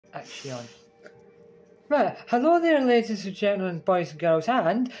Action. Right, hello there ladies and gentlemen, boys and girls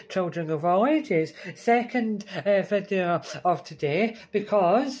and children of all ages. Second video of today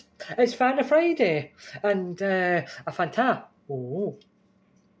because it's Fanta Friday and a Fanta. Oh.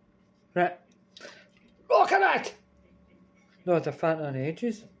 Right. Look at it! No, the Fanta in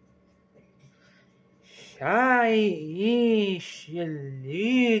ages. Fanta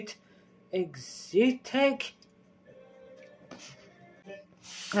Exotic.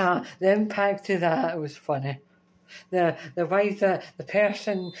 The impact of that was funny. The way that the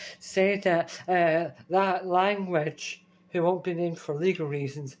person said it, that language, who won't be named for legal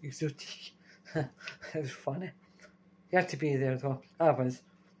reasons, exotic. It was funny. You had to be there though. I was.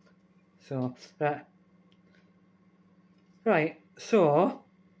 So, right. So,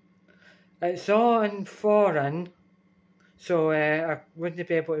 it's all in foreign, so I wouldn't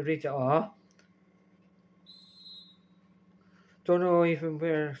be able to read it all. Don't know even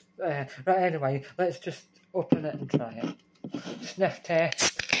where. Right, anyway, let's just open it and try it. Sniff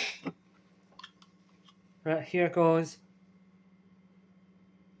test. Right, here goes.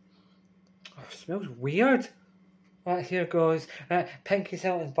 Oh, it smells weird. Right, here goes. Right, pinkies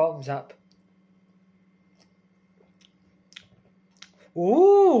out and bottoms up.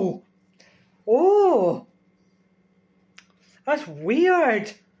 Ooh! Oh! That's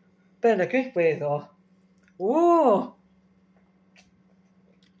weird! But in a good way though. Oh!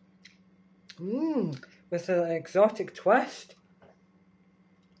 With an exotic twist.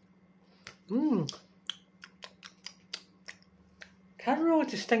 Can't really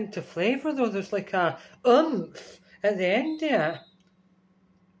distinctive flavour though, there's like a oomph at the end of it.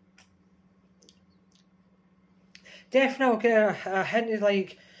 Definitely get a hint of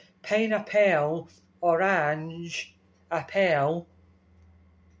like pineapple, orange, apple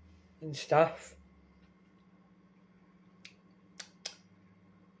and stuff.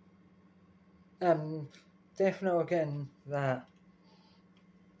 Definitely getting that.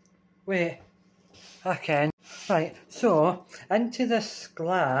 Wait, I can. Right, so into this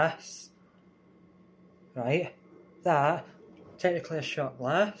glass, right, that, technically a shot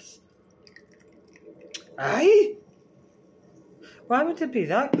glass. Aye? Why would it be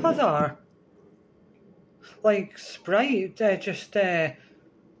that colour? Like Sprite, just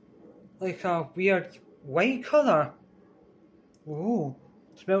like a weird white colour. Ooh,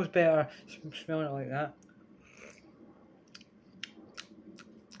 smells better smelling it like that.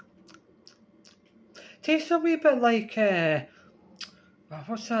 Tastes a wee bit like,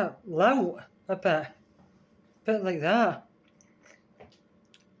 what's that, lout, a bit like that.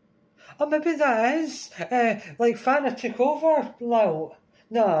 Or maybe that is, like Fanta took over lout.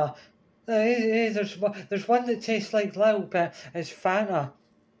 No, there's one that tastes like lout, but it's Fanta.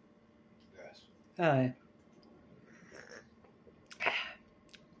 Yes. Aye.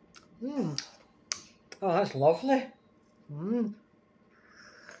 Oh, that's lovely.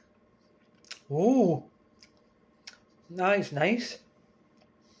 Oh, that's nice.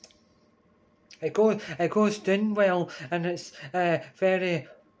 It goes down well, and it's very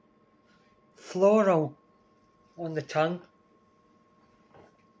floral on the tongue.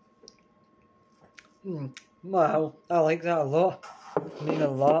 Wow, I like that a lot. I mean a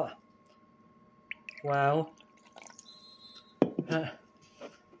lot. Wow.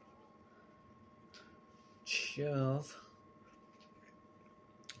 Shove.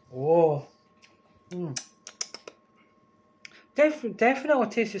 Oh. Definitely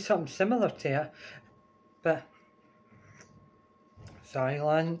tasted something similar to it, but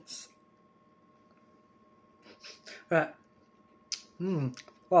silence. Right. Well,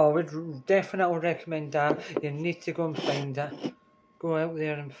 I would definitely recommend that. You need to go and find it. Go out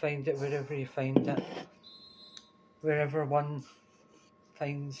there and find it wherever you find it. Wherever one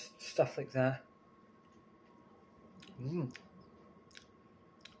finds stuff like that.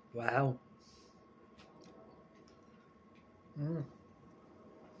 Wow.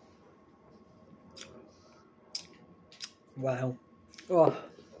 Wow. Oh,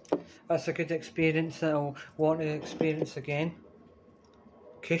 that's a good experience that I'll want to experience again.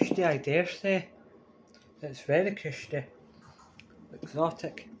 Cushy, I dare say. It's very cushy.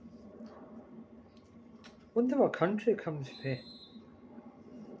 Exotic. Wonder what country it comes from.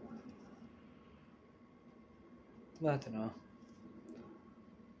 I don't know.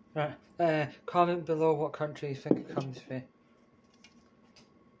 Right, comment below what country you think it comes from.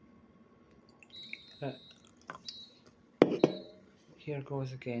 Right. Here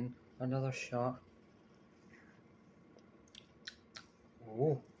goes again, another shot.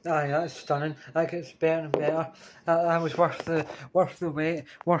 Oh, aye, that's stunning. That gets better and better. That was worth the wait,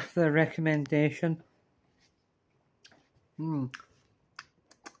 worth the recommendation.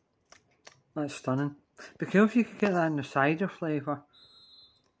 That's stunning. Be cool if you could get that in the cider flavour.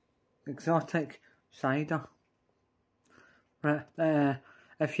 Exotic cider. Right,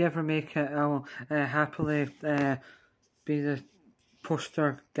 if you ever make it, I'll happily be the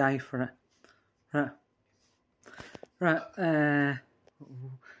poster guy for it. Right, right,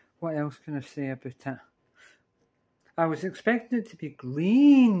 what else can I say about it? I was expecting it to be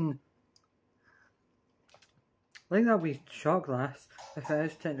green. Like that wee shot glass, if it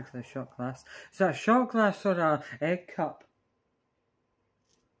is technically a shot glass. Is that a shot glass or a egg cup?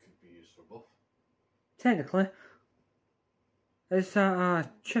 Could be used for both. Technically. Is that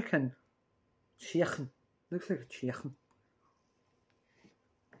a chicken? Chicken. Looks like a chicken.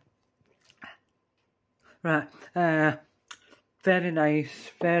 Right, very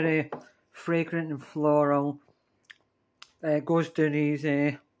nice, very fragrant and floral. It goes down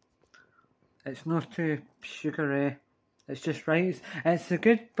easy. It's not too sugary. It's just right. It's a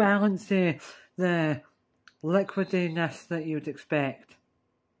good balance of the liquidiness that you'd expect.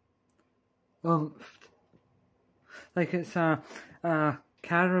 Like it's a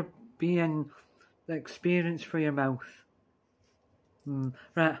Caribbean experience for your mouth.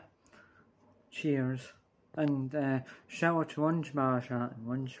 Right. Cheers. And shout out to Wunj Marja and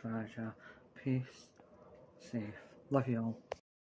Wunj Raja. Peace. Safe. Love you all.